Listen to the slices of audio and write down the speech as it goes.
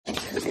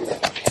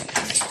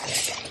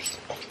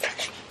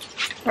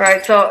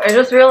Alright, so I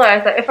just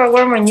realized that if I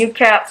wear my new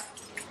cap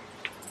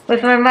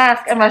with my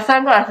mask and my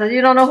sunglasses,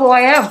 you don't know who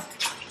I am.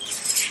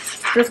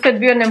 This could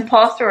be an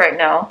imposter right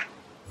now.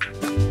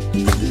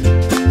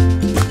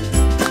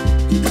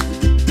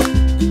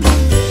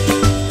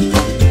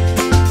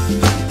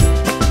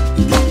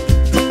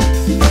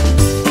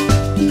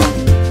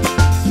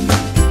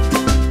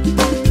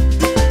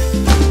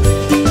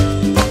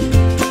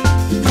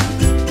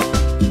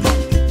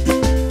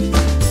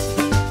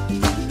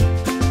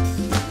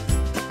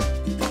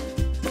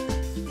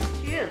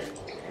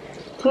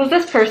 Who's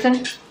this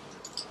person?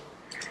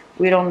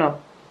 We don't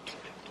know.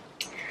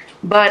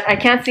 But I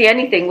can't see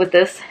anything with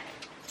this.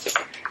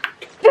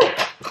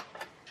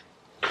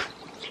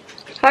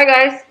 Hi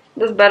guys.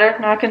 This is better.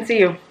 Now I can see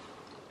you.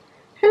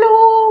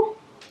 Hello.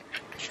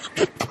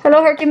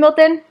 Hello, Herky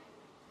Milton.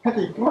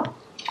 Herky, come on.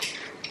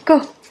 Go.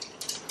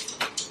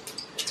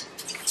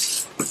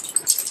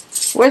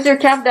 Where's your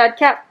cap, Dad?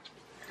 Cap.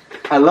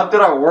 I left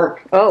it at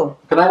work. Oh.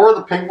 Can I wear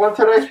the pink one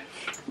today?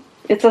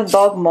 It's a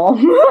dog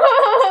mom.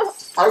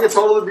 I could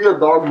totally be a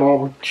dog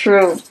mom.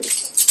 True.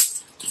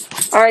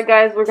 Alright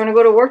guys, we're gonna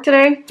go to work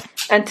today.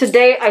 And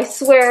today, I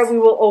swear, we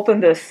will open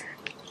this.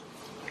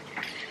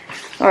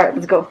 Alright,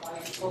 let's go.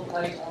 Oh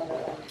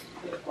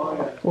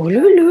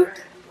Lulu.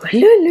 Oh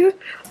Lulu. Oh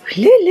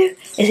Lulu.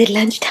 Is it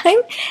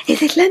lunchtime?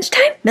 Is it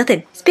lunchtime?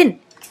 Milton, spin.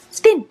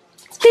 Spin.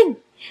 Spin.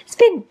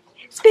 Spin.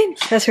 Spin.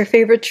 That's her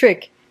favorite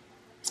trick.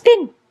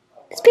 Spin.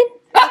 Spin.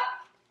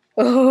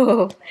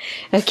 Oh.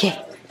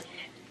 Okay.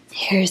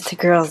 Here's the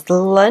girls'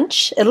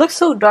 lunch. It looks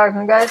so dark,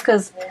 huh, guys,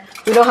 because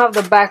we don't have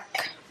the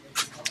back.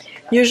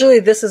 Usually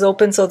this is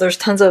open, so there's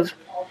tons of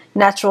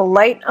natural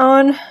light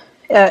on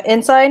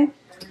inside.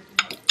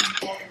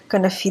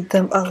 Gonna feed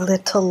them a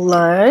little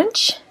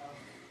lunch.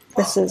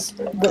 This is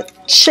the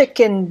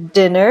chicken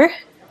dinner.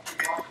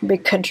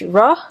 Big Country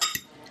Raw.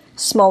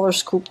 Smaller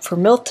scoop for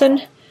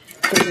Milton.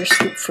 Bigger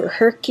scoop for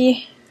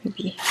Herky.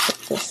 Maybe like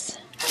this.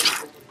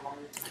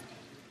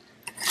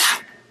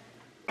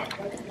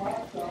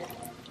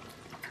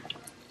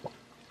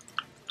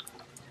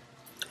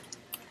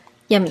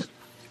 Yummy.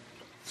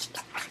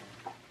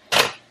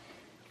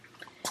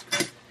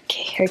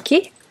 Okay,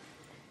 Herky.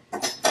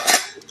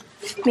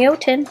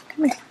 Milton,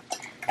 come here.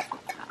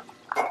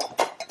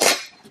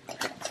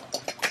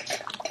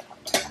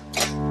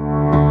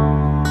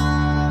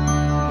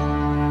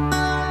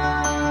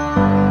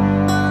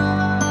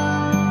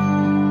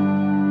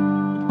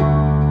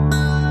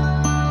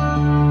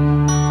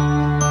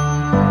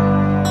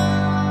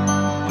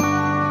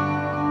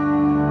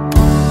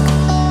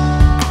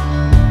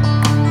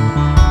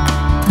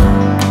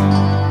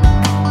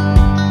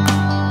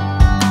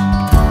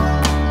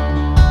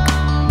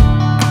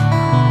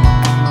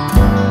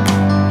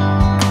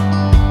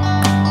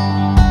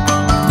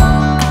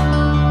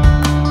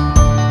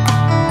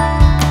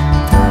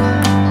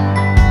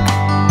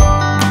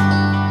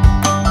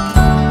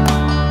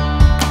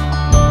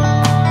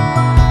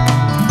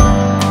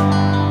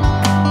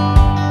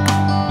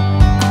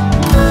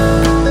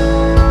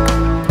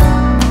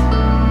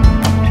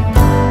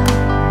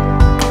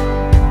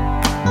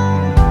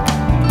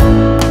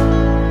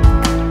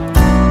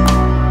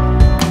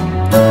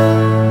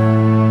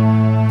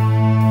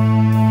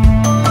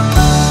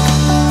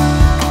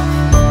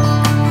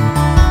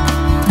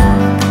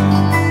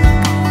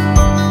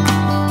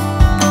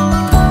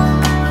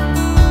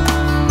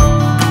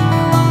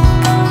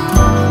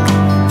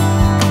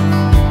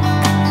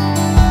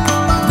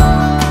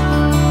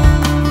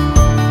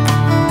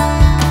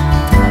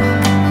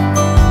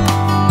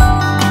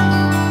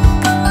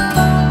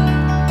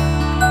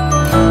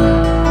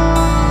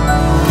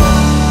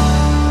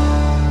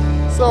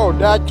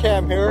 Dad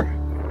Cam here.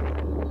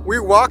 We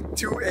walked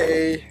to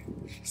a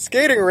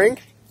skating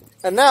rink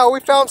and now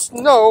we found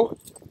snow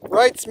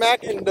right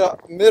smack in the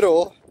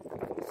middle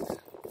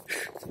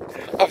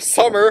of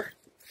summer,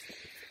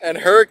 and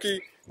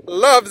Herky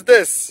loves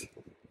this.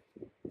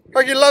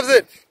 Herky loves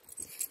it.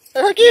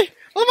 Hey, Herky!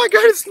 Oh my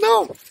god, it's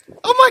snow!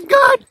 Oh my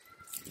god!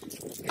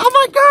 Oh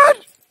my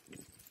god!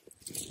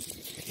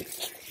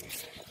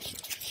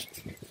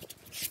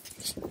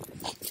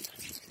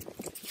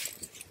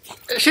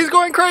 She's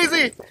going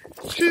crazy!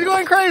 She's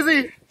going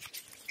crazy!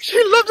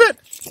 She loves it!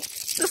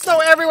 There's snow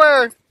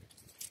everywhere!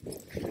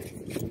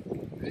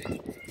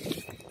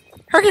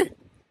 Herky!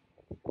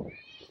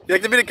 You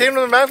like to be the king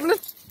of the mountain?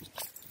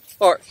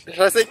 Or should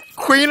I say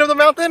queen of the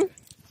mountain?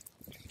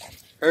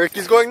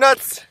 Herky's going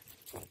nuts!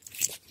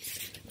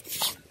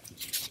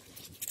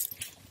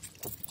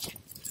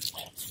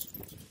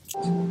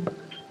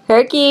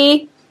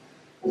 Herky,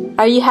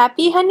 are you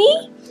happy,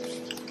 honey?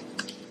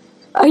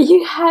 Are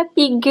you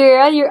happy,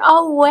 girl? You're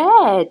all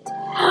wet.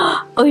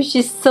 Oh,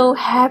 she's so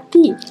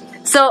happy.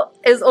 So,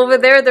 is over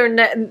there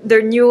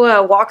their new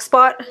walk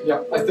spot?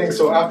 Yeah, I think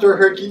so. After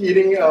Herky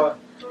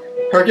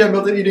and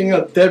Milton eating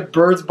a dead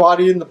bird's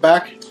body in the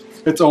back,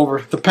 it's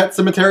over. The pet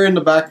cemetery in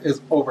the back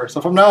is over. So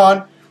from now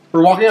on,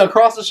 we're walking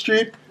across the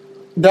street.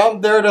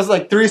 Down there, there's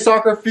like 3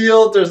 soccer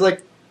fields. There's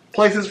like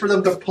places for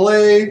them to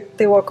play.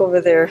 They walk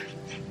over there.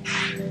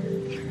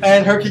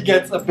 And Herky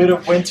gets a bit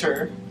of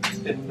winter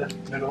in the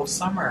middle of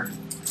summer.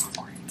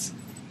 Alright.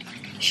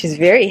 She's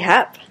very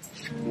happy.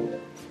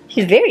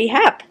 She's very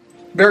happy.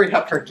 Very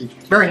happy, Herky.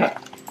 Very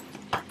happy.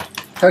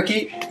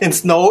 Herky in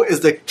snow is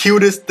the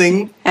cutest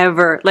thing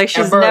Ever. Like,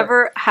 she's ever.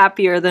 Never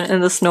happier than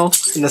in the snow.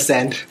 In the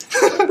sand.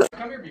 I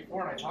come here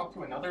before and I talked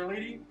to another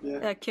lady.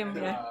 Yeah, Kim,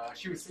 And, yeah.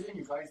 she was saying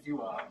you guys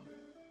do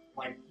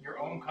like your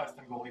own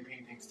custom goalie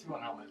paintings too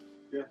on helmet.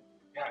 Yeah.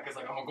 Yeah, because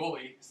like I'm a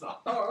goalie, so.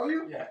 Oh, are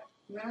you? Yeah.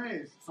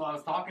 Nice. So I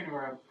was talking to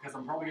her because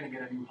I'm probably gonna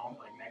get a new helmet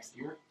like next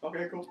year,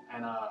 Okay, cool.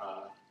 and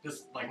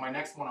just like my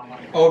next one, I'm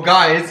like. Oh,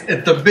 guys,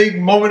 it's the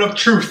big moment of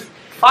truth.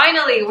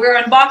 Finally, we're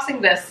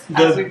unboxing this,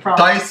 as we The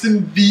promised.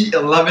 Dyson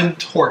V11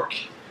 Torque.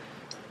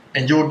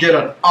 And you'll get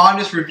an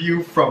honest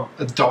review from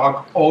the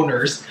dog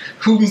owners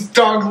whose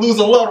dog lose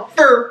a lot of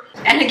fur.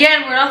 And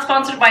again, we're not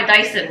sponsored by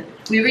Dyson.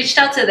 We reached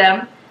out to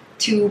them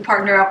to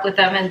partner up with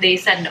them, and they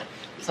said no.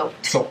 So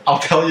I'll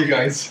tell you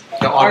guys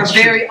the Our honest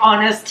very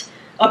honest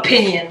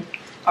opinion.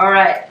 All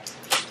right.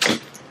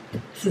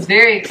 This is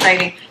very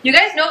exciting. You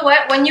guys know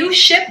what? When you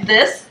ship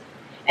this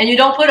and you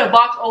don't put a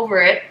box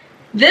over it,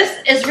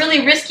 this is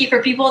really risky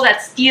for people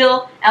that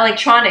steal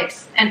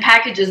electronics and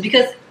packages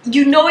because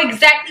you know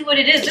exactly what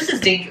it is. This is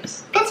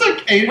dangerous. That's like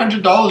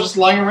 $800 just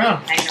lying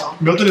around. I know.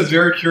 Milton is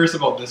very curious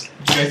about this.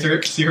 Did you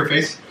guys see her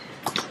face?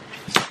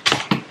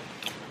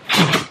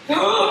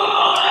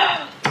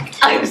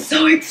 I'm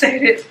so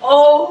excited.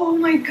 Oh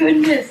my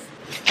goodness.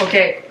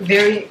 Okay,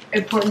 very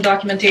important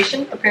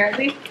documentation,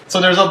 apparently. So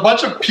there's a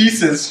bunch of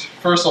pieces,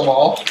 first of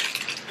all,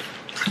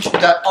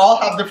 that all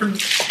have different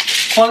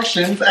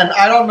functions, and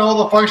I don't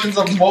know the functions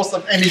of most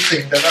of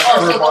anything that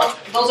I've ever bought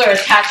those are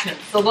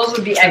attachments. So those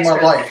would be in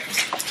extras. my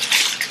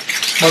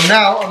life. But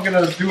now I'm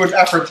gonna do an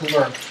effort to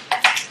learn.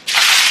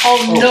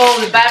 Oh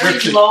no, the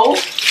battery's wicked. low.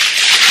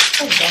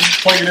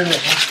 Plug it in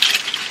right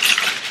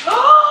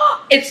now.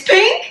 It's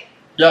pink?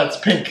 Yeah, it's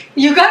pink.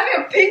 You got me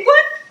a pink one?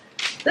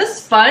 This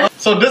is fun.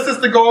 So this is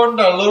to go in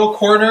the little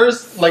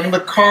corners, like in the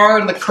car,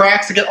 and the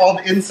cracks to get all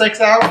the insects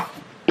out.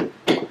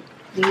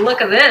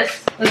 Look at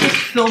this. Let's just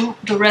film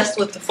the rest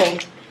with the phone.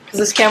 Because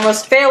this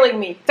camera's failing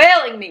me.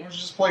 Failing me. Let's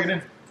just plug it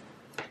in.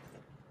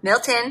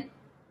 Milton,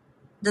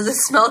 does it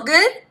smell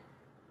good?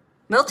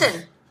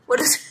 Milton,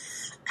 what is...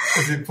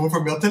 Is it food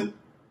for Milton?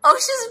 Oh,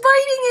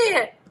 she's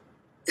biting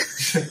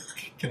it.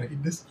 Can I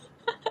eat this?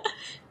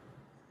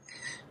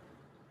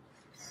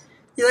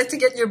 You like to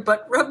get your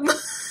butt rubbed?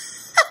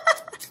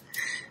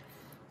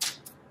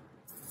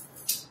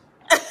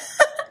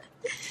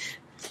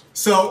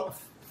 So,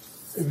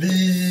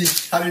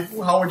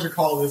 how would you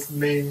call this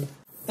main?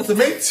 The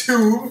main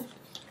tube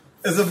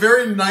is a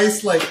very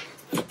nice, like,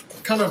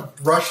 kind of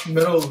brushed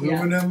metal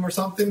aluminum or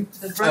something.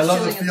 I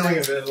love the feeling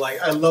of it.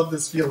 Like, I love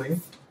this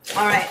feeling.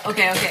 All right,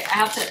 okay. I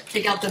have to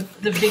take out the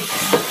big.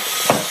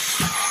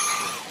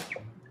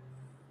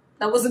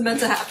 That wasn't meant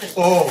to happen.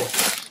 Oh,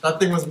 that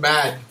thing was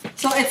mad.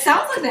 So it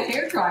sounds like the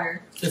hair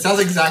dryer. It sounds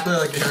exactly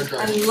like a hair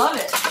I dryer. love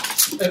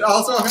it. It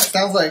also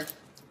sounds like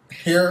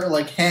hair,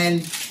 like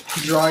hand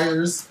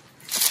dryers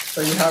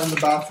that you have in the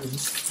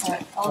bathrooms. All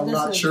right, I'm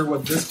not sure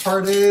what this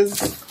part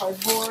is.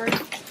 Cardboard.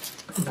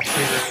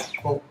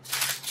 Oh.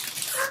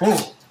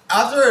 Oh.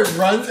 After it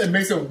runs, it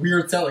makes a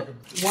weird sound, like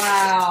a...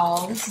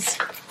 Wow, this is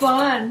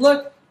fun.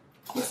 Look,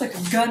 looks like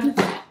a gun.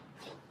 Pew,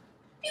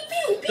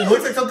 pew, pew. It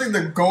looks like something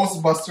the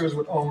Ghostbusters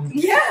would own.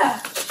 Yeah.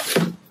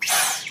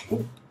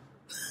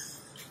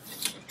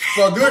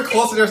 So I'll do it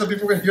closer there so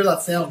people can hear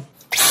that sound.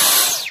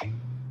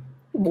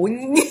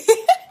 Boing.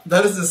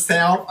 That is the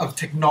sound of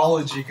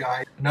technology,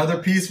 guys. Another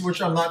piece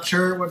which I'm not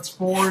sure what it's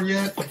for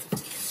yet.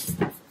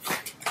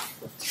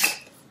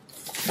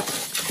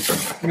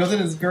 Milton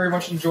is very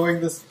much enjoying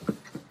this.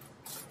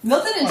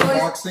 Milton enjoys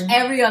Unboxing.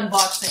 every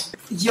unboxing.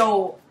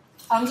 Yo,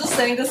 I'm just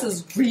saying this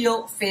is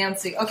real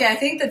fancy. Okay, I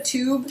think the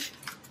tube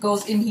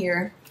goes in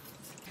here.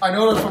 I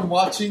know that from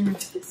watching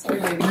Sorry,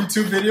 baby.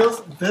 YouTube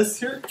videos, this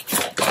here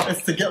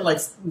is to get like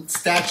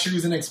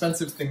statues and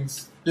expensive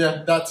things.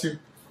 Yeah, that too.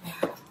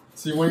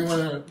 So you want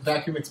to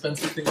vacuum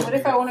expensive things? What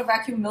if I want to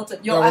vacuum Milton?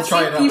 Yo, No, we'll I've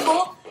try seen it out.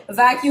 people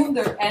vacuum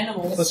their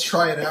animals. Let's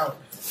try it out.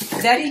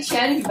 Daddy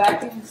Chan, he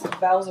vacuums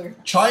Bowser.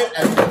 Try it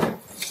out.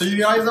 So you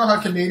guys know how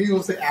Canadians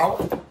will say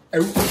out?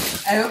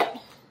 Out. Out.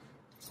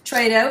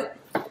 Try it out.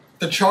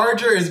 The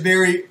charger is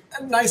very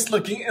nice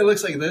looking. It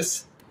looks like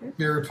this.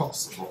 Very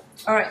possible.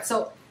 Alright,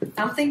 so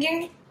I'm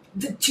thinking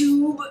the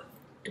tube,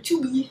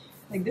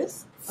 like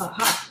this.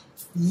 Aha.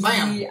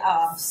 Bam.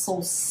 Yeah,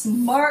 so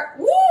smart.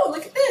 Woo,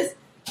 look at this.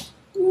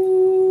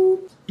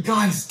 Woo.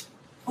 Guys,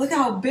 Look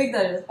how big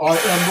that is. I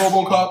am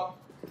RoboCop.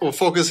 We'll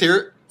focus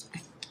here.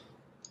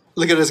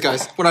 Look at this,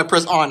 guys. When I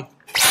press on,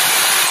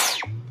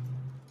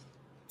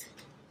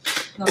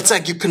 No, it's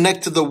like you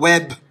connect to the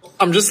web.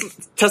 I'm just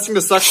testing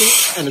the suction,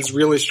 and it's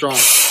really strong.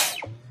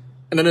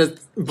 And then it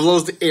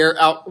blows the air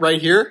out right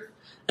here,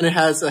 and it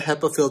has a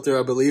HEPA filter,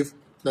 I believe.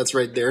 That's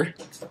right there.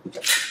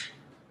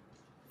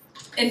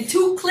 in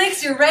 2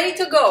 clicks, you're ready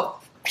to go.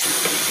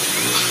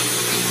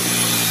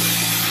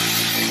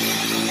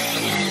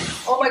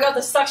 Oh my god,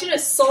 the suction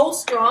is so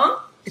strong.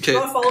 Okay. You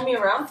want to follow me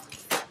around?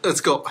 Let's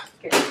go.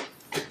 Okay.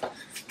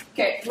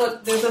 Okay,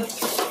 look, there's a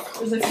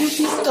few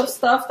pieces of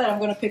stuff that I'm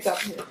gonna pick up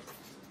here.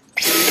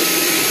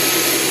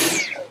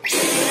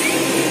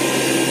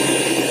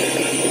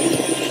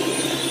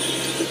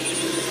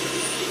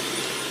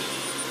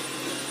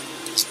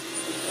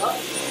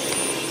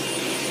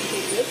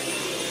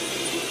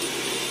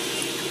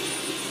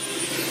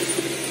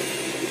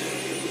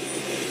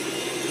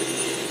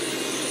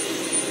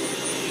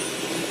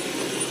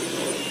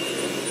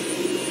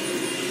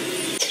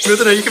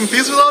 Milton, are you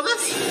confused with all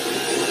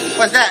this?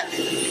 What's that?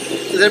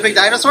 Is it a big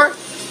dinosaur?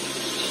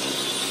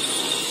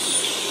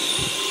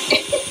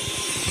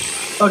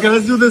 Okay,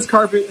 let's do this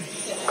carpet.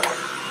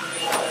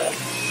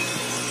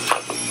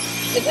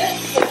 Is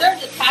there a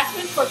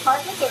detachment for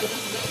carpets or is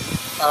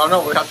this it? I don't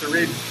know, we have to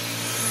read.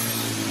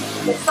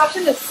 The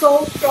suction is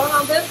so strong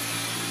on this.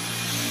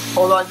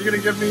 Hold on, you're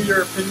gonna give me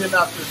your opinion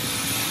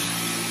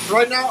after.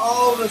 Right now,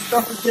 all of the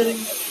stuff is getting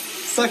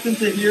sucked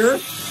into here.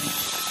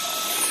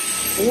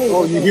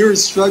 Oh, you hear it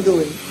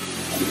struggling.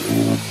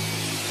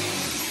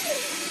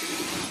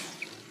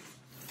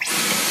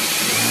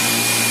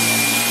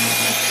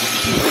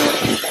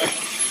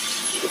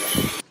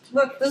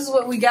 Look, this is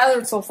what we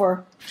gathered so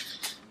far.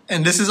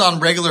 And this is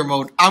on regular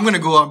mode. I'm gonna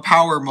go on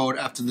power mode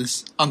after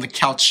this, on the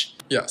couch.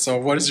 Yeah, so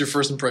what is your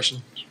first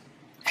impression?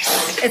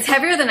 It's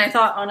heavier than I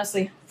thought,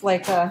 honestly.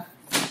 Like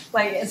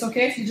it's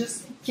okay if you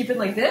just keep it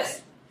like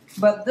this,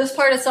 but this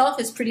part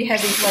itself is pretty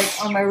heavy. Like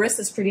on my wrist,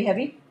 it's pretty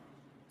heavy.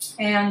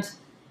 And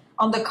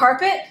on the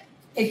carpet,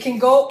 it can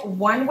go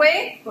one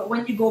way, but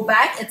when you go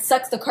back, it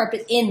sucks the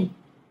carpet in.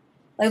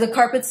 Like the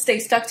carpet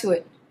stays stuck to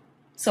it.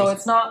 So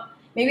it's not,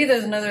 maybe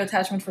there's another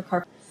attachment for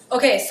carpet.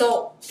 Okay,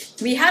 so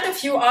we had a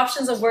few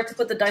options of where to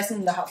put the Dyson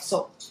in the house.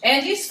 So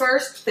Andy's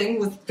first thing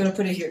was gonna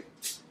put it here.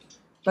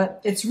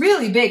 But it's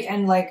really big,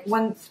 and like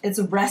when it's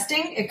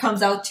resting, it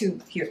comes out to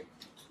here.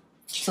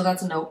 So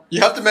that's a no.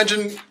 You have to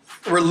mention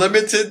we're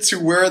limited to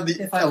where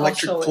the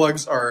electric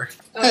plugs are.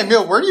 Okay. Hey,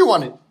 Mil, where do you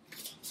want it?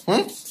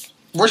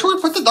 Where should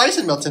we put the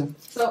Dyson, Milton?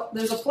 So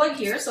there's a plug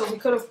here, so we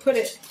could have put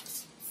it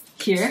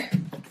here.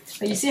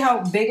 But you see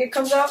how big it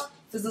comes out?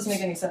 This doesn't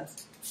make any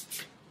sense.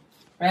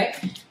 Right?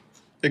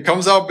 It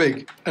comes out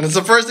big. And it's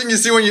the first thing you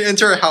see when you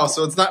enter a house,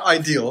 so it's not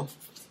ideal.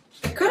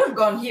 It could have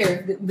gone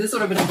here. This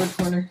would have been a good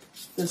corner.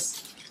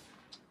 This.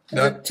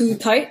 That, too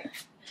tight?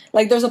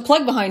 Like there's a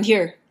plug behind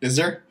here. Is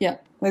there? Yeah.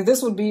 Like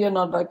this would be a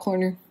not bad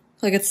corner.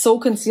 Like it's so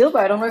concealed,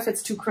 but I don't know if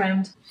it's too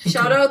crammed.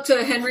 Shout out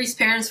to Henry's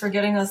parents for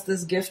getting us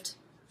this gift.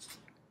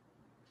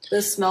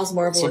 This smells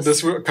marvelous. So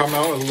this will come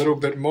out a little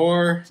bit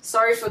more.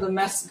 Sorry for the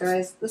mess,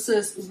 guys. This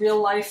is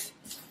real life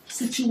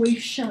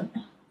situation.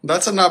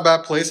 That's a not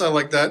bad place. I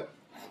like that.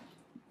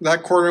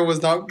 That corner was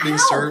not being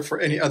served for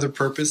any other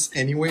purpose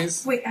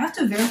anyways. Wait, I have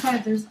to verify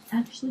if there's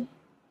actually...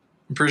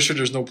 I'm pretty sure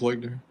there's no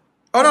plug there.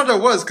 Oh no, there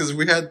was, because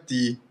we had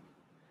the...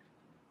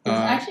 There's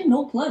actually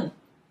no plug.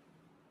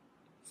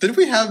 Did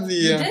we have the...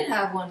 We did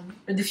have one,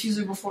 a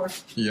diffuser before.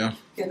 Yeah.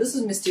 Okay, this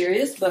is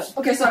mysterious, but...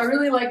 Okay, so I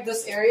really like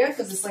this area,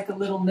 because it's like a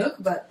little nook,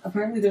 but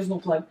apparently there's no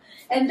plug.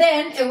 And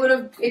then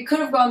it could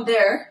have gone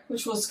there,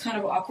 which was kind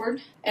of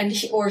awkward,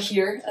 or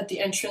here at the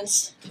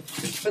entrance.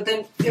 But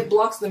then it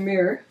blocks the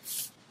mirror.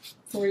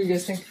 What do you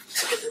guys think?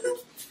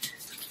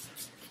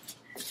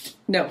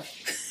 No.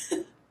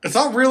 It's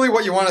not really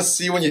what you want to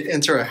see when you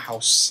enter a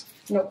house.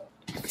 No.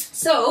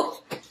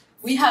 So,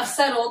 we have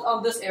settled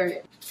on this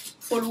area.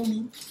 Follow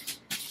me.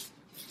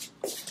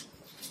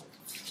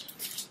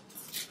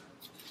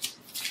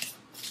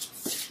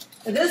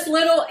 This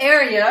little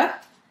area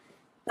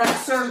that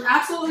serves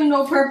absolutely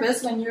no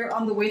purpose when you're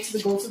on the way to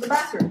go to the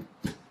bathroom.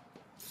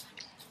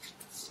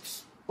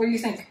 What do you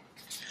think?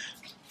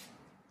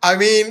 I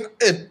mean,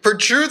 it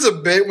protrudes a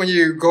bit when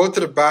you go to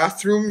the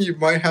bathroom. You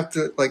might have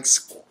to like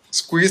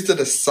squeeze to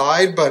the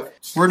side, but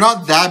we're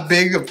not that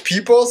big of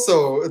people,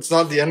 so it's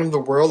not the end of the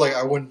world. Like,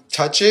 I wouldn't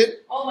touch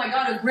it. Oh my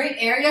god, a great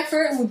area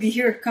for it would be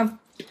here. Come.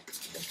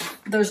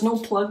 There's no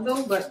plug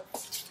though, but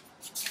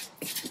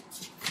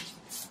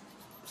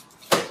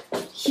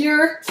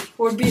here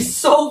would be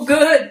so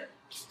good.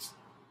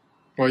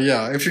 Well,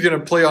 yeah, if you're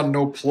gonna play on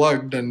no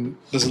plug, then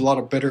there's a lot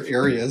of better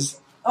areas.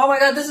 Oh my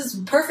god, this is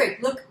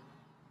perfect. Look.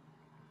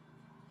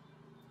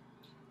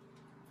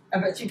 I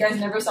bet you guys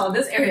never saw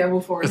this area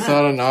before. It's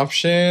not an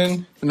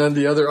option. And then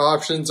the other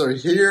options are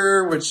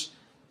here, which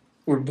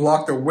would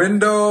block the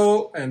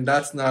window, and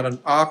that's not an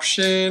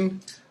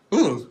option.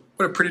 Ooh,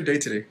 what a pretty day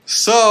today.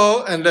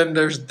 So, and then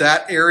there's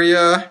that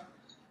area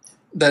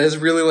that is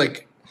really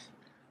like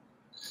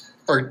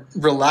a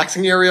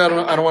relaxing area.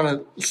 I don't want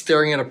to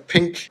staring at a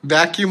pink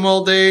vacuum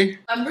all day.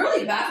 I'm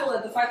really baffled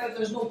at the fact that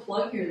there's no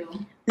plug here though.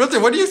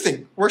 Milton, what do you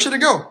think? Where should it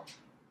go?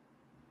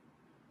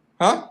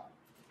 Huh?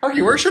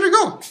 Harky, where should it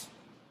go?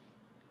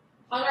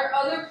 On our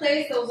other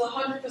place, there was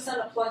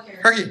 100% a plug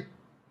here. Harky,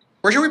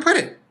 where should we put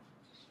it?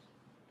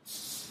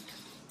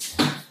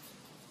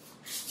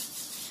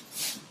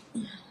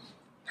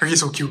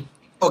 Harky's so cute.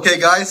 Okay,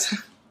 guys,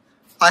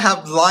 I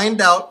have lined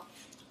out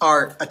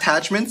our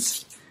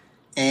attachments,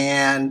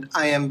 and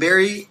I am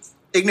very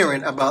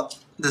ignorant about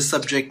the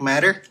subject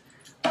matter.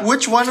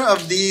 which one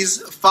of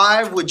these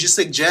 5 would you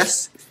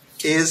suggest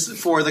is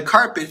for the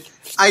carpet?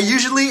 I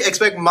usually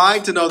expect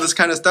mine to know this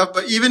kind of stuff,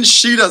 but even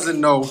she doesn't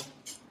know.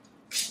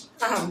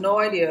 I have no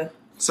idea.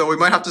 So we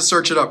might have to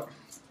search it up.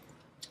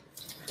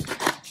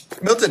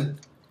 Milton,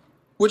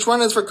 which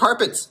one is for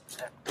carpets?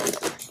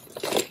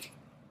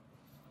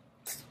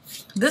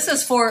 This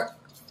is for,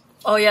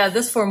 oh yeah,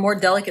 this is for more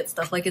delicate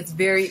stuff. Like it's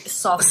very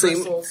soft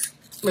bristles.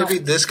 Maybe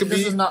this could be.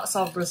 This is not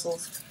soft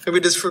bristles. Maybe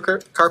this for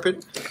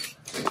carpet.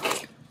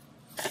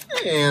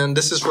 And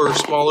this is for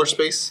smaller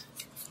space.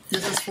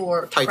 This is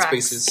for tight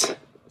cracks. spaces.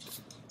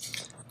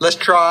 Let's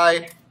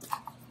try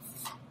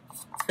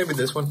maybe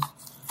this one.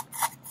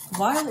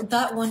 Why would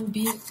that one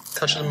be?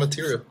 Touch the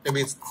material.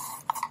 Maybe it's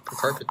for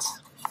carpets.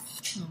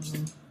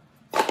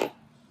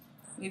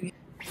 Maybe.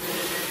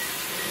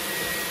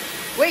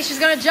 Wait, she's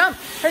gonna jump.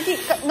 Herky,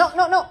 no,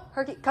 no, no.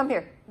 Herky, come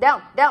here.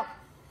 Down, down.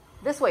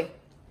 This way.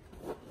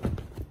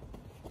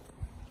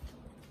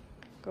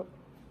 Go.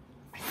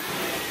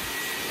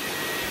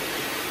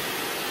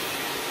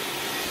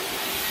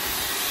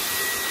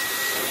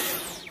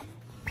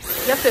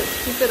 You have to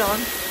keep it on.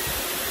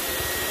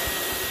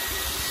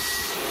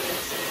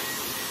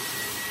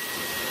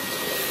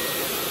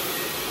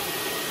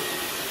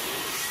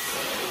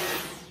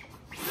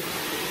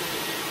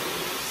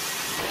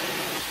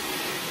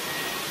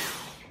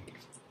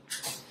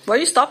 Why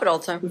do you stop it all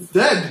the time? It's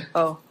dead.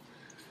 Oh.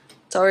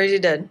 It's already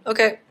dead.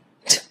 Okay.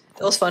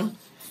 That was fun.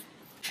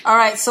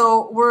 Alright,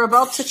 so we're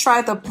about to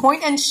try the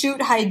point and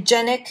shoot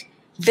hygienic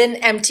bin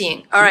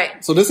emptying.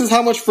 Alright. So this is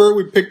how much fur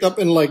we picked up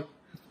in like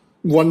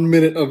 1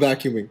 minute of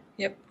vacuuming.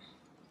 Yep.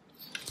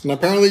 And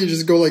apparently you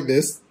just go like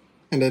this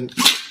and then...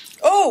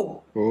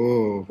 Oh!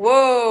 Oh.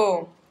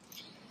 Whoa.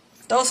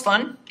 That was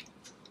fun.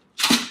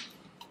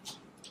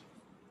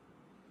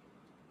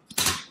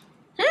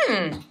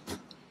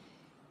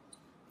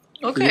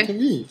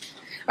 Okay.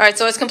 Alright,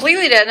 so it's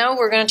completely dead now.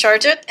 We're going to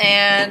charge it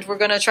and we're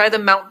going to try to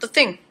mount the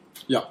thing.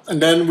 Yeah,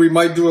 and then we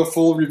might do a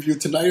full review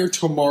tonight or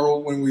tomorrow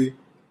when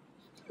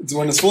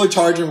it's fully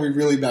charged and we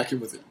really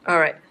vacuum with it.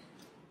 Alright.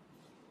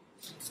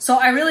 So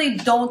I really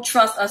don't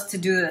trust us to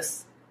do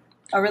this.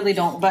 I really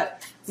don't.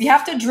 But we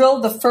have to drill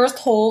the first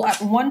hole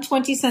at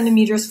 120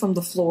 centimeters from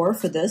the floor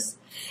for this.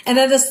 And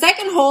then the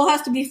second hole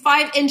has to be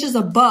 5 inches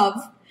above,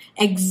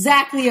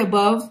 exactly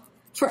above,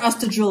 for us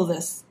to drill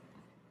this.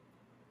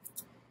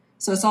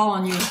 So it's all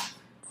on you.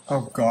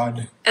 Oh,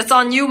 God. It's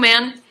on you,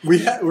 man.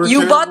 We're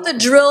you bought the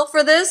drill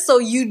for this, so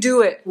you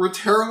do it. We're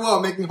terrible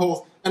at making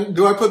holes. And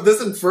do I put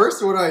this in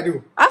first, or what do I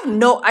do?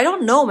 I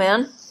don't know,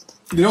 man.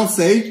 You don't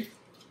say?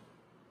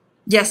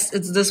 Yes,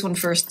 it's this one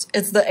first.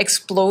 It's the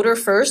exploder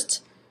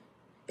first.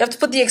 You have to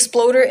put the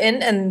exploder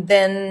in, and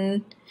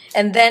then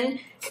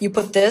you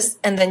put this,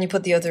 and then you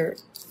put the other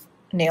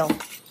nail.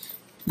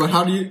 But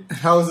how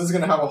is this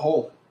gonna have a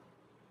hole?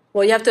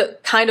 Well, you have to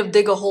kind of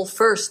dig a hole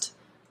first.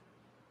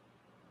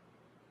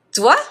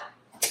 What?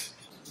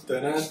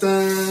 Tim,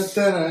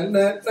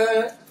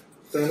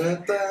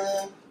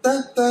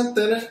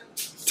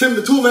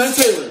 the Tool Man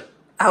Taylor.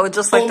 I would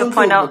just like to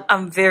point out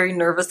I'm very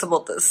nervous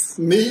about this.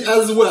 Me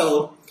as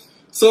well.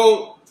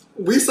 So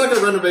we suck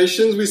at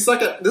renovations. This is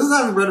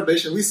not a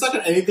renovation. We suck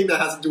at anything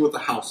that has to do with the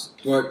house.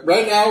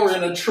 Right now we're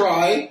gonna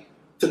try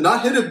to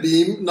not hit a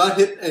beam, not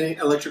hit any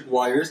electric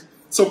wires.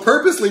 So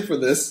purposely for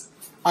this,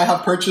 I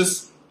have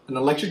purchased an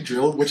electric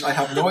drill, which I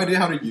have no idea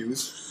how to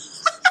use.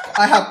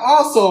 I have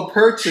also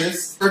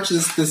purchased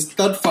this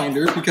stud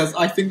finder because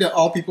I think that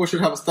all people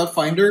should have a stud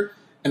finder,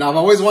 and I've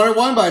always wanted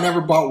one, but I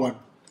never bought one.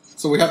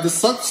 So we have this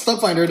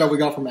stud finder that we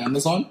got from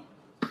Amazon.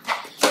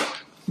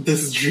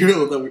 This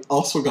drill that we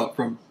also got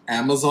from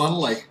Amazon.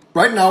 Like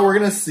right now, we're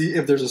gonna see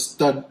if there's a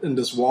stud in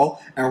this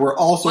wall, and we're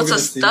also What's gonna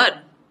a stud?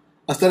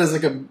 A stud is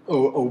like a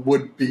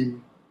wood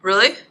beam.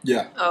 Really?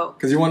 Yeah. Oh.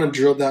 Because you want to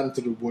drill that into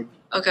the wood.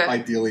 Okay.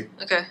 Ideally.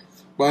 Okay.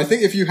 But I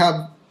think if you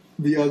have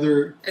the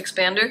other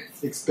expander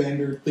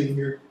thing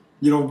here,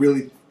 you don't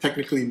really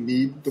technically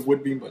need the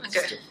wood beam, but okay.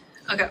 Still.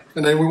 Okay.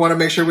 And then we want to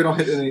make sure we don't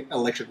hit any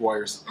electric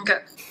wires. Okay.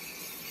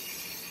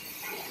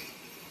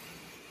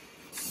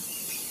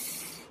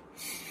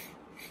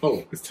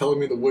 Oh, it's telling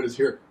me the wood is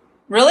here.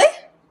 Really?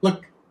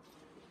 Look.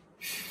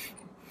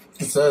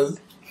 It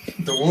says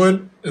the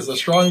wood is the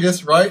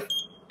strongest right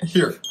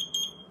here.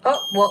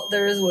 Oh, well,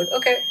 there is wood.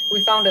 Okay,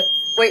 we found it.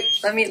 Wait,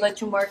 let me let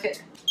you mark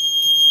it.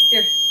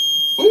 Here.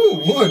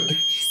 Ooh, wood.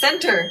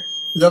 Center.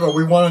 Yeah, but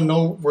we want to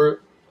know where...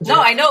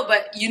 No, I know,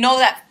 but you know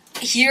that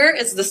here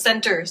is the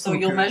center, so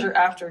you'll measure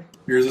after.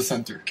 Here's the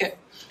center. Okay.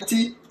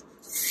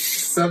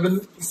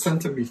 27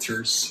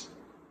 centimeters.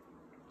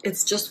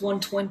 It's just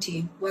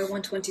 120. Why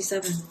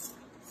 127?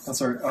 I'm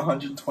sorry,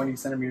 120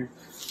 centimeters.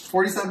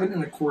 47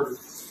 and a quarter.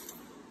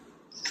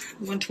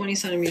 120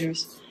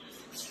 centimeters.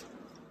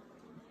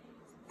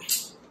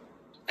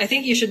 I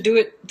think you should do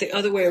it the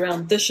other way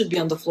around. This should be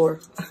on the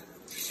floor.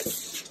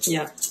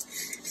 Yeah.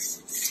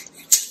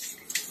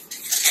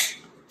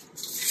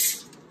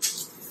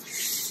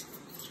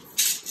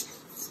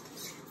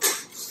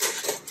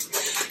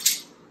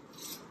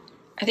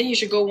 I think you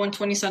should go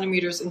 120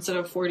 centimeters instead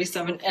of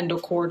 47 and a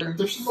quarter.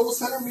 There's no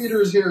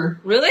centimeters here.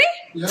 Really?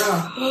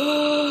 Yeah.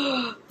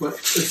 But it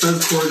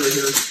says quarter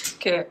here.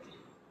 Okay.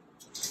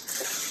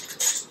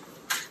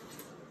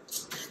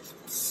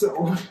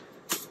 So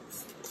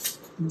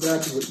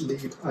that would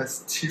lead us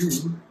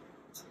to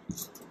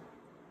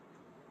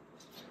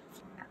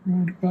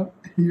right about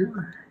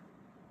here.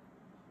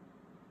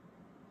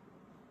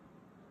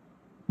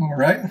 All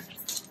right.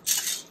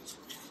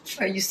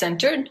 Are you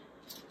centered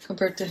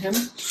compared to him?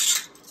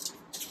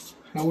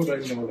 How would I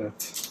know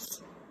that?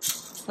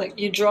 Like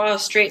you draw a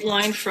straight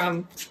line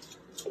from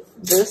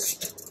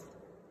this.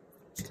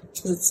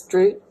 Is it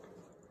straight?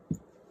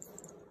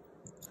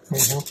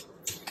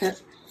 Okay.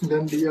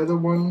 Then the other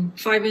one.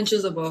 5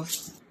 inches above.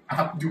 I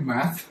have to do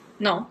math.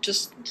 No,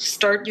 just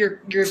start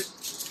your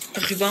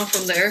ruban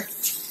from there.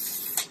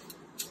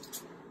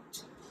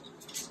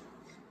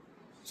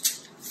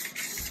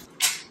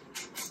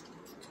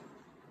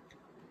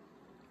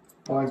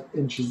 Five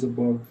inches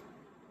above,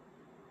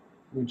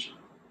 which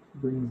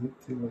brings it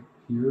to like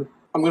here.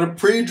 I'm gonna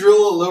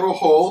pre-drill a little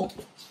hole.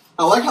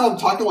 I like how I'm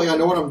talking like I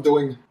know what I'm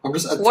doing. I'm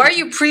just. Why are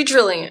you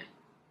pre-drilling it?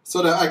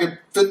 So that I can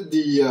fit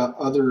the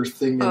other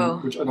thing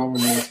in, which I don't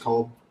even know what it's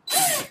called.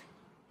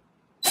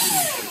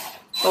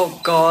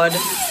 Oh God!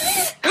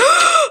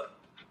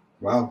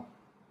 Wow,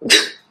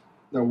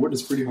 that wood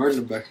is pretty hard in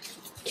the back.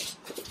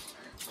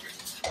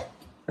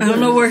 I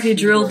don't know where he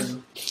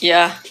drilled.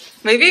 Yeah,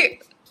 maybe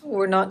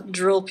we're not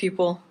drill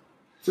people.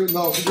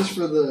 No, just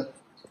for the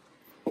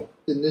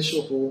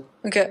initial hole.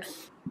 Okay.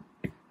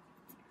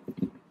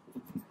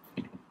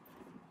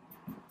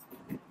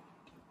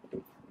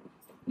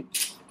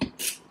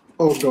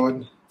 Oh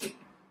God.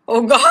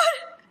 Oh God!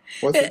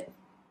 What's it?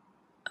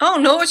 I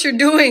don't know what you're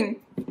doing.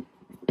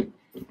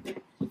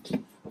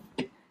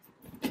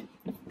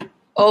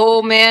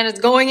 Oh man, it's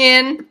going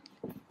in.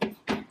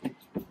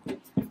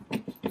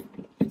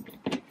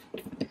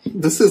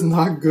 This is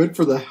not good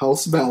for the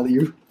house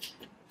value.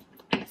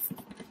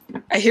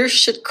 I hear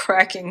shit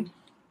cracking.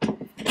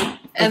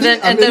 And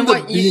then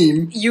what?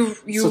 You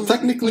so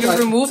technically you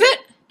remove it?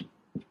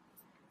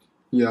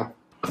 Yeah.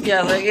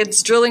 Yeah, like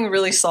it's drilling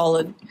really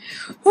solid.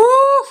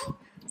 Woo!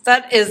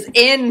 That is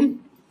in.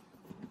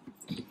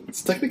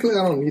 So technically,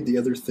 I don't need the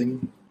other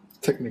thing.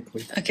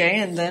 Technically. Okay,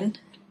 and then.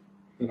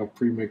 Then I'll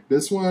pre-make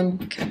this one.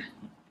 Okay.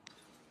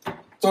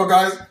 So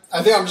guys,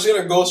 I think I'm just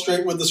gonna go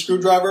straight with the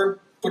screwdriver.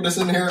 Put this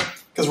in here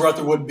because we're at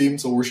the wood beam,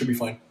 so we should be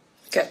fine.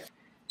 Okay.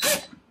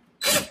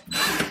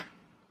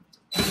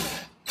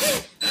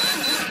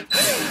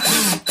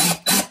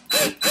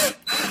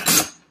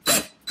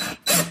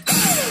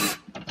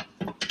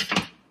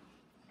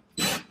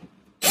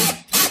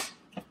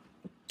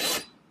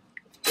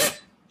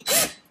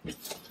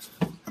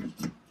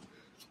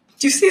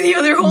 Do you see the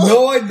other hole?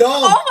 No, I don't.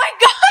 Oh my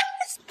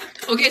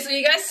God! Okay, so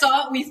you guys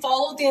saw we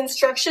followed the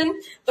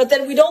instruction, but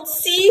then we don't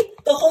see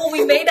the hole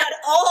we made at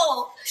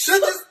all. Shit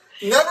just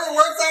never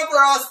works out for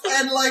us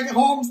and like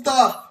home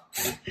stuff.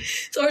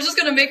 So we're just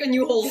gonna make a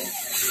new hole.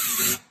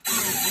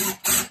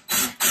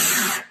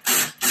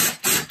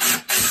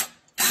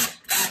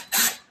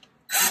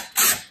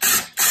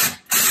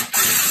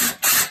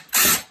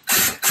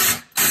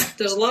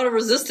 There's a lot of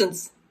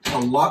resistance. A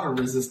lot of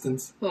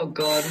resistance. Oh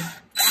God.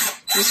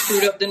 We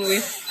screwed up, didn't we?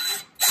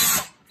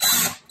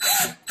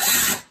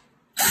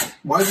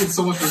 Why is it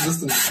so much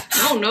resistance?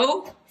 I don't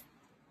know.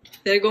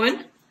 Did it go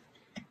in?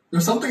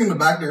 There's something in the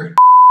back there.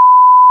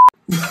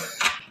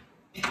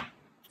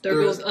 There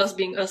goes us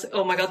being us.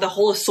 Oh my God, the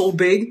hole is so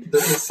big.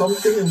 There's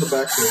something in the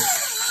back there.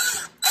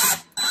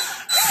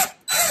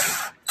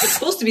 It's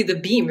supposed to be the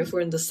beam if we're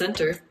in the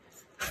center.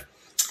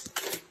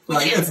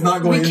 Like, it's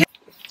not going in.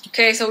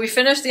 Okay, so we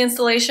finished the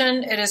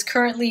installation. It is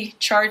currently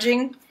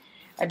charging.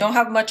 I don't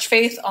have much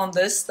faith on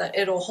this that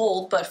it'll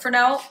hold, but for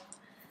now,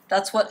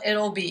 that's what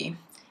it'll be.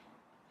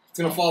 It's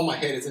gonna fall on my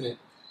head, isn't it?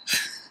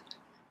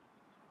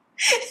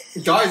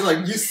 Guys,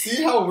 like, you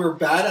see how we're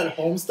bad at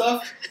home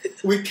stuff?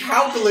 We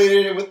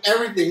calculated it with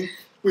everything.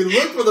 We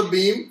looked for the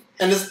beam,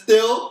 and it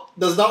still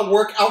does not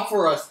work out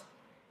for us.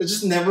 It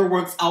just never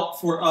works out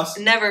for us.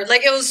 Never.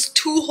 Like, it was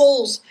 2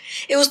 holes.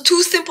 It was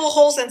 2 simple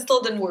holes and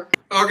still didn't work.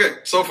 Okay,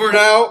 so for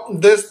now,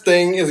 this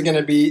thing is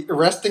gonna be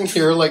resting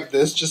here like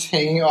this, just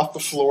hanging off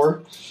the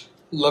floor,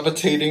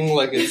 levitating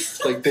like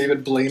it's like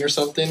David Blaine or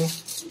something.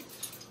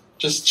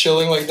 Just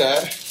chilling like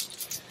that.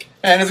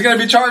 And it's gonna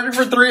be charging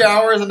for 3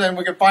 hours, and then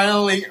we can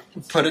finally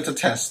put it to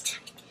test.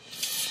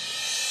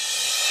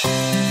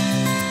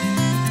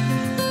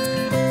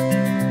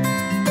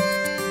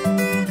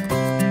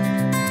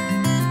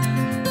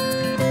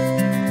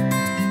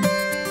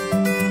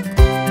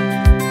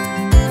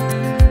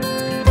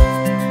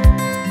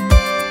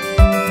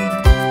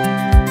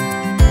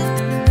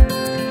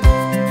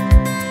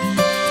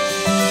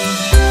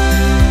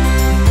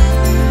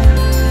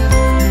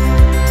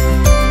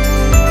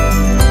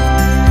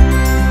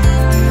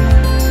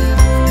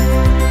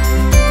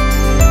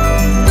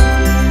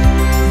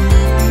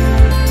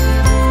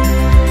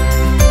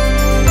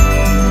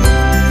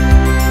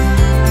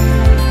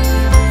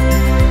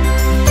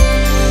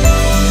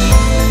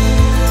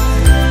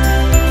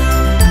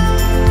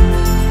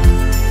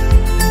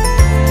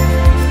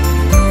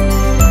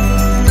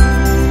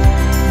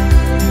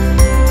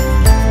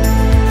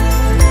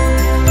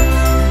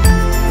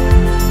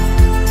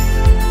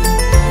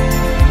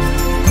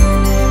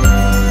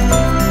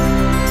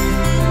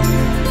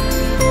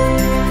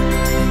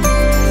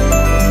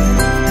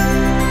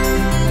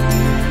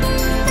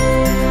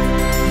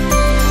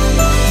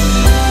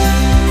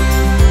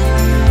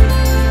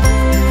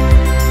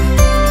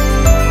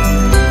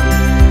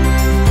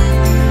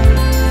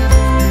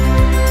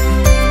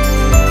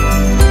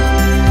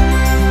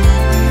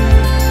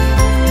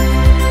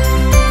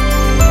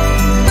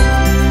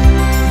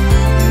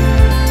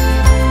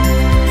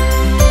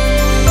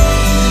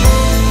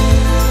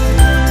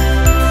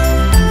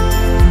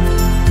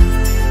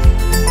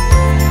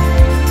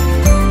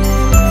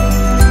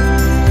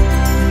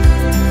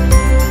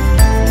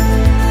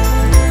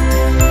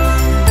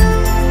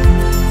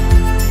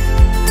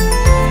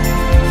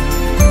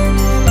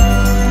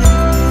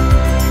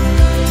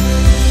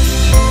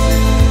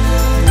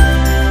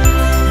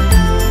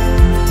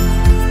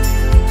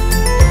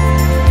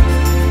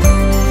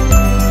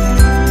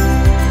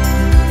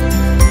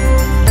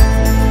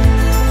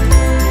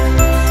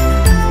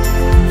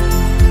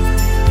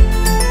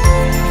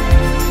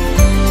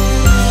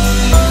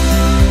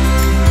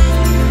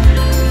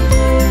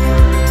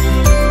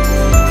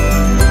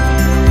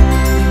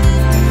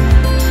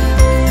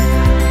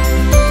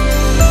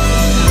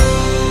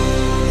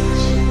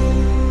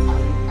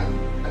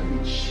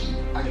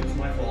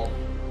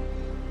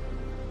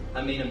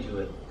 to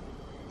it?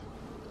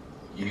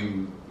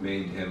 You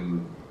made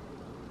him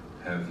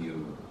have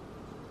you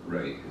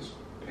write his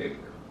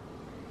paper.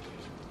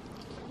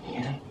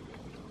 Yeah.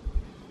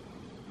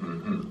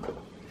 Mm-hmm.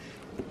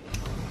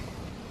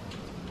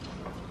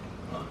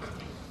 Look.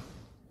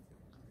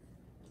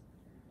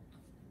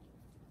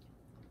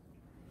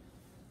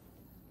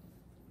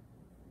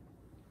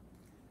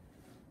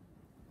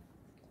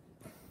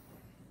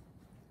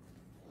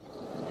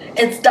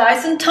 It's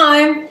Dyson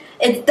time.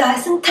 It's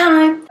Dyson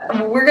time.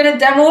 We're gonna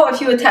demo a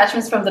few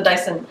attachments from the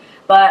Dyson,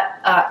 but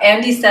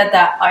Andy said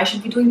that I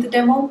should be doing the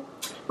demo,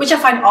 which I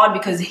find odd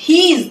because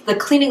he's the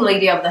cleaning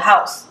lady of the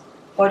house.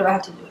 Why do I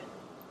have to do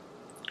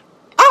it?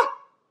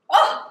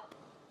 Oh!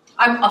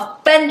 I'm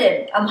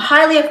offended. I'm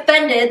highly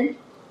offended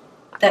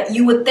that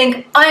you would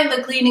think I'm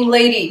the cleaning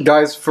lady.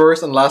 Guys,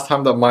 first and last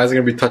time that Maya's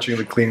gonna be touching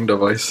the cleaning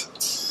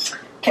device.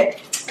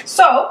 Okay,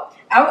 so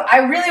I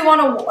really want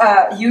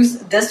to use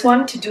this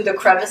one to do the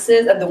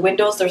crevices and the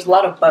windows. There's a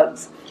lot of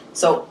bugs.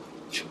 So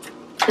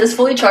it's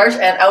fully charged,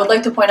 and I would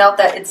like to point out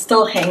that it's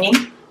still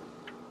hanging.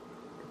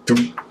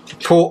 To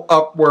pull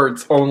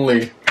upwards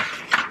only.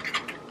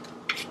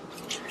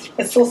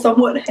 It's still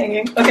somewhat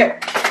hanging. Okay,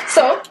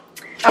 so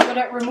I'm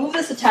gonna remove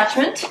this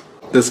attachment.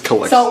 This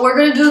collects. So we're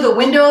gonna do the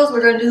windows,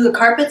 we're gonna do the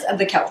carpets, and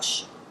the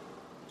couch.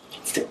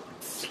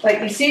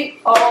 Like, you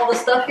see all the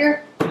stuff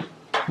here?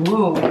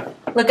 Ooh,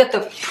 look at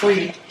the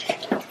tree.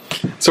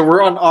 So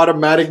we're on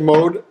automatic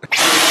mode.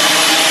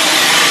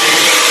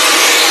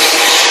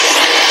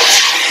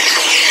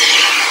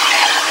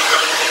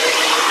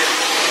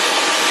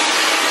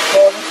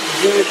 Oh, this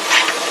is good.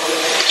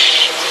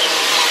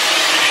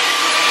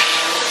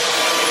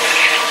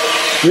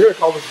 We're gonna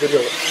call this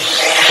video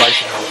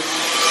Dyson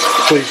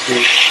House. Please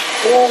do.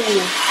 Oh.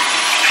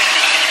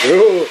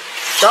 Ooh.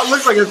 That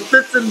looks like it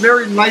fits in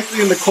very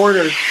nicely in the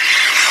corners.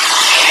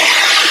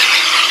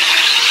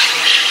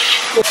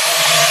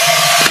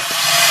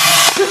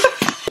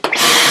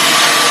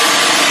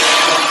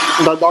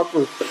 That dog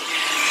food.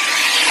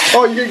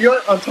 Oh, you can get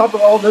it on top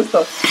of all this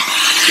stuff.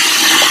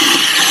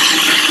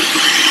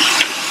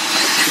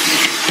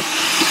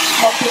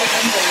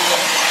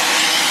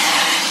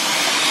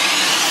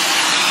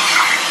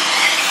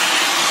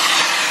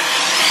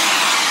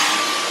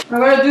 I'm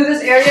gonna do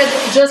this area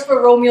just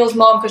for Romeo's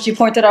mom because she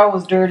pointed out it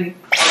was dirty.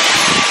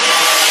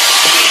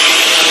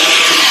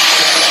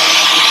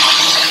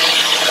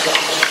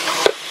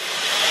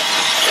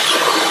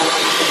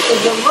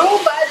 The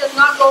Roomba does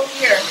not go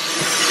here.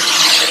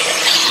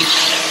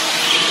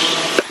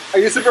 Are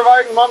you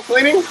supervising mom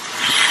cleaning?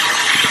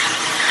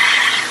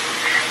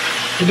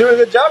 You doing a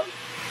good job?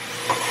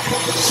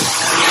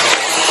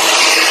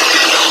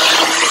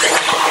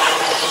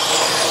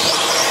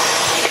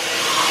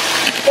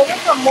 Those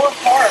are more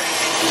hard.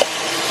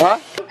 Huh?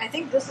 I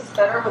think this is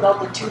better without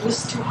the two.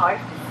 This is too high.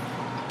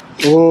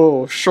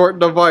 Oh, short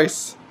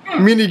device.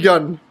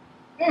 Minigun.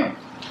 Pew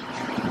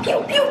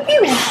pew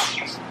pew.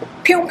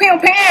 Pew pew pew.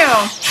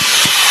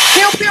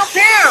 Pew pew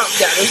pew.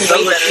 Yeah, this is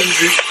way better.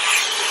 Easy.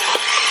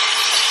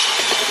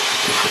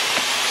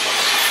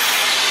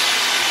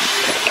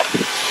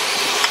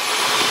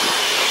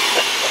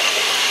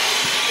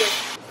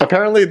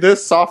 Apparently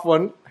this soft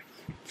one,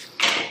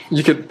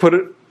 you could put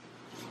it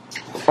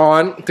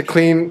on to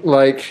clean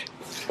like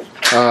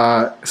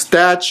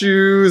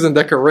statues and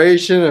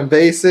decoration and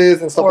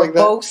vases and stuff like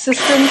that. Or Bose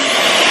systems.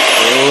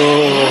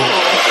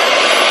 Oh.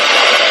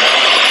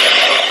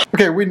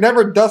 Okay, we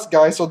never dust,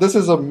 guys, so this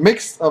is a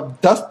mix of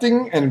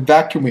dusting and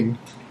vacuuming.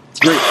 It's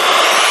great.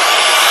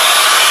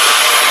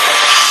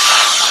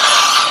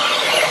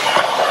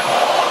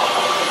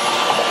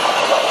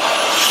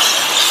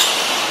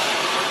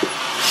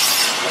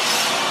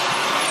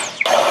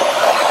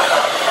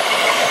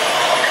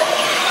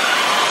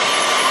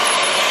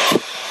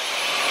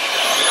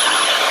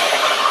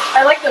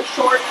 I like the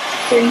short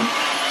thing.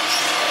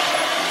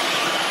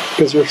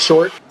 Because you're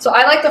short. So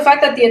I like the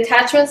fact that the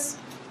attachments,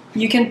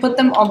 you can put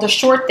them on the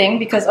short thing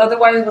because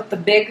otherwise with the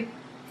big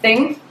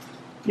thing,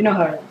 you know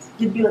how it is.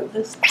 You'd be like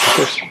this.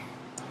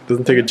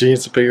 Doesn't take a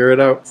genius to figure it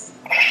out.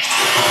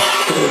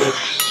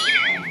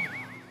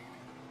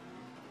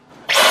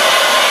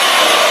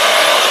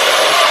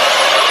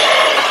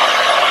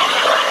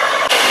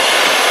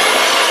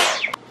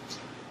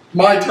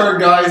 My turn,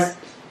 guys.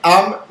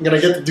 I'm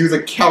gonna get to do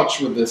the couch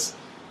with this.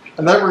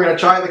 And then we're gonna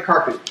try the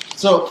carpet.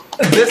 So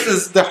this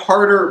is the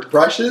harder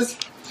brushes.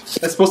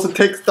 It's supposed to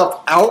take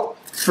stuff out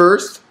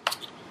first,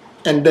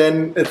 and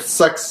then it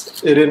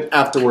sucks it in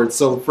afterwards.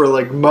 So for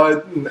like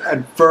mud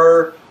and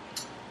fur,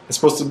 it's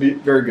supposed to be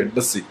very good.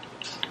 Let's see.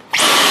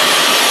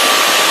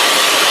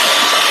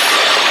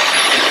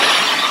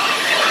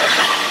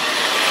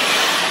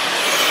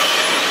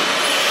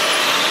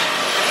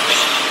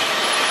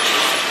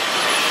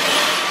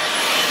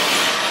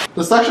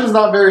 The suction is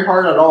not very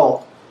hard at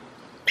all.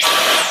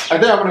 I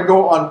think I'm gonna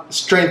go on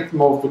strength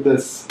mode with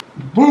this.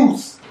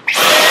 Boost!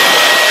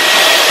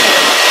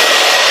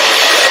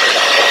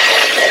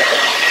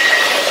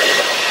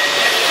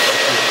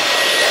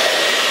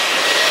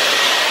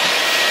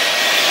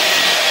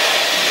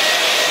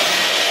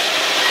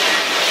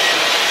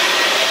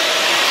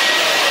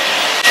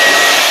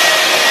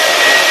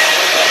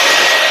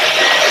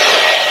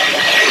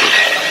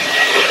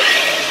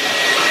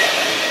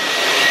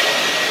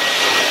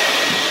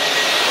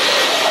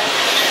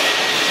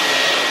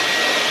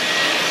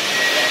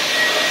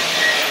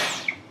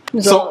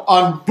 So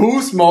on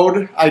boost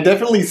mode, I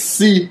definitely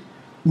see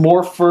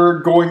more fur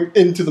going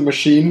into the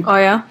machine Oh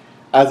yeah?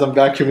 as I'm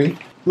vacuuming.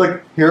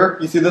 Look here,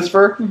 you see this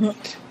fur?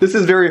 This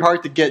is very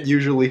hard to get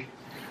usually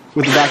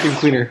with the vacuum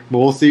cleaner, but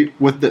we'll see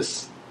with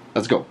this.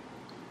 Let's go.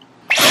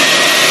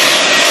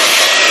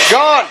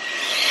 Gone!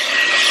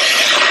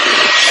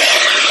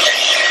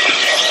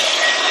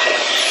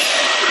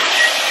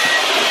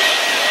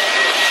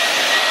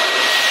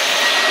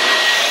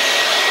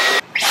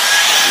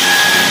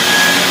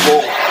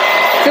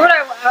 See what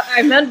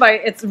I meant by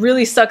it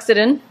really sucks it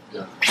in?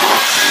 Yeah.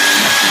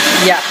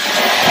 Yeah.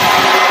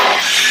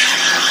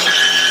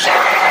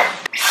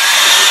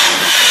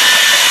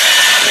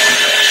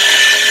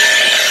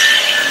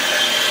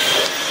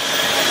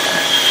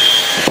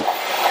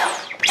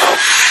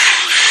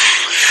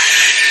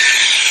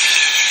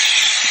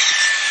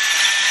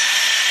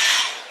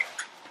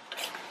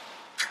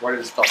 Why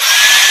did it stop?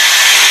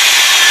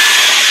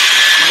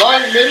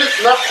 9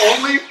 minutes left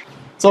only.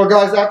 So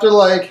guys, after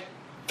like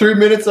 3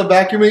 minutes of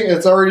vacuuming,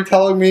 it's already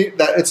telling me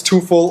that it's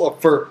too full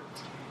of fur.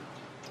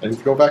 I need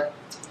to go back.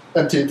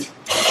 Empty it.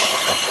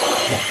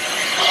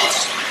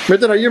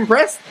 Milton, are you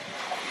impressed?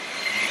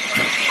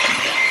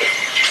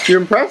 You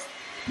impressed?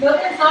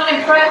 Milton's not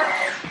impressed.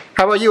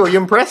 How about you? Are you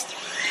impressed?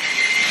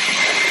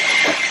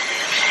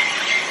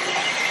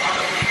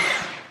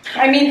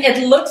 I mean,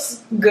 it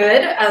looks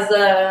good as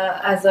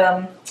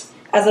a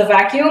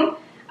vacuum.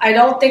 I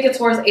don't think it's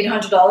worth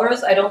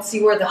 $800. I don't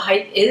see where the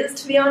hype is,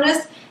 to be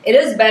honest. It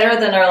is better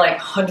than our like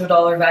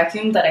 $100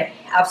 vacuum that I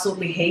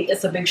absolutely hate.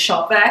 It's a big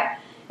shop vac.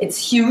 It's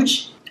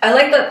huge. I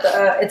like that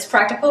it's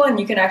practical and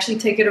you can actually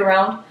take it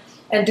around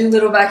and do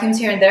little vacuums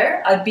here and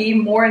there. I'd be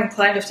more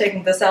inclined of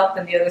taking this out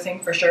than the other thing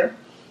for sure.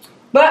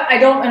 But I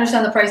don't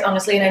understand the price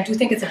honestly, and I do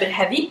think it's a bit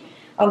heavy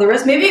on the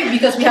wrist. Maybe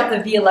because we have the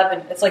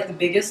V11, it's like the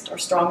biggest or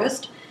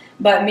strongest.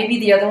 But maybe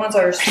the other ones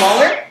are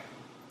smaller.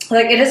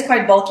 Like it is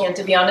quite bulky, and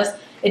to be honest,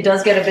 it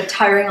does get a bit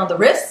tiring on the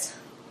wrists.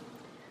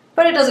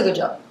 But it does a good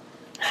job.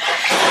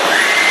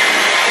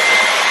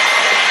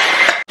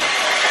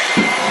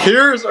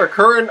 Here's our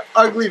current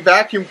ugly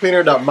vacuum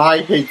cleaner that Mai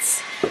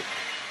hates.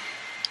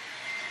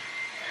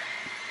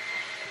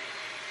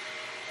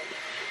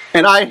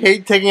 And I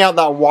hate taking out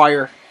that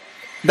wire.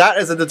 That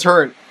is a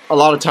deterrent a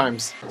lot of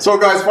times. So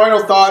guys,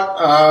 final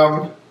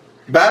thought.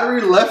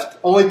 Battery left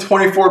only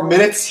 24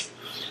 minutes.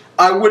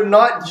 I would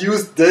not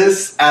use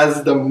this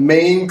as the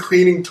main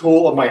cleaning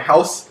tool of my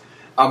house.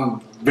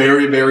 I'm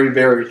very, very,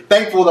 very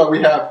thankful that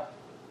we have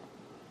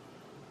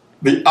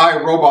the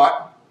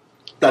iRobot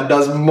that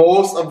does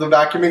most of the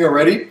vacuuming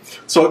already.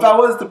 So if I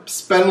was to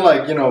spend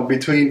like, you know,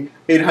 between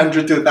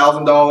 $800 to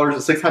 $1,000 or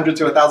 $600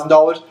 to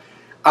 $1,000,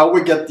 I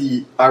would get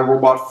the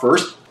iRobot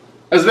first.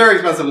 It's very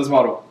expensive, this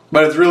model,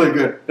 but it's really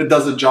good. It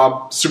does the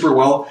job super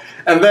well.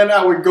 And then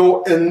I would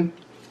go in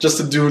just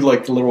to do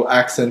like the little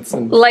accents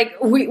and like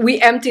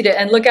we emptied it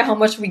and look at how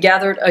much we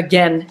gathered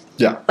again.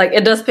 Yeah. Like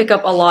it does pick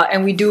up a lot,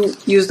 and we do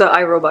use the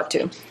iRobot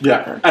too.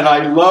 Yeah. And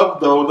I love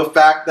though the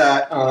fact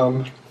that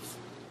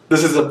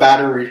this is a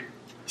battery.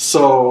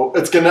 So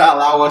it's gonna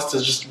allow us to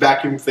just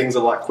vacuum things a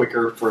lot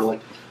quicker for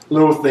like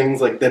little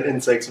things like dead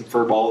insects and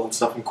fur balls and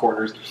stuff in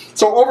corners.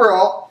 So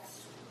overall,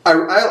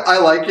 I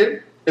like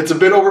it. It's a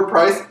bit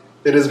overpriced.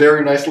 It is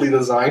very nicely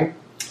designed.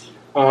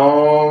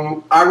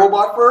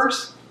 iRobot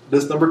first,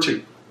 this number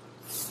 2.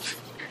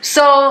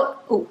 So,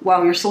 oh,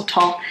 wow, you're so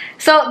tall.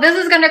 So this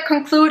is gonna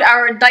conclude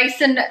our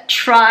Dyson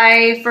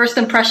Try First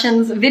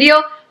Impressions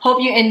video.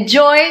 Hope you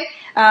enjoy.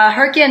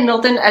 Herky and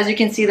Milton, as you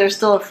can see, they're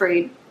still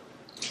afraid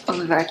of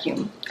the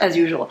vacuum, as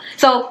usual.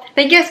 So,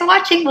 thank you guys for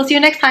watching. We'll see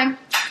you next time.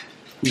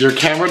 Your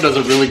camera does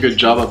a really good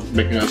job of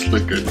making us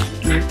look good.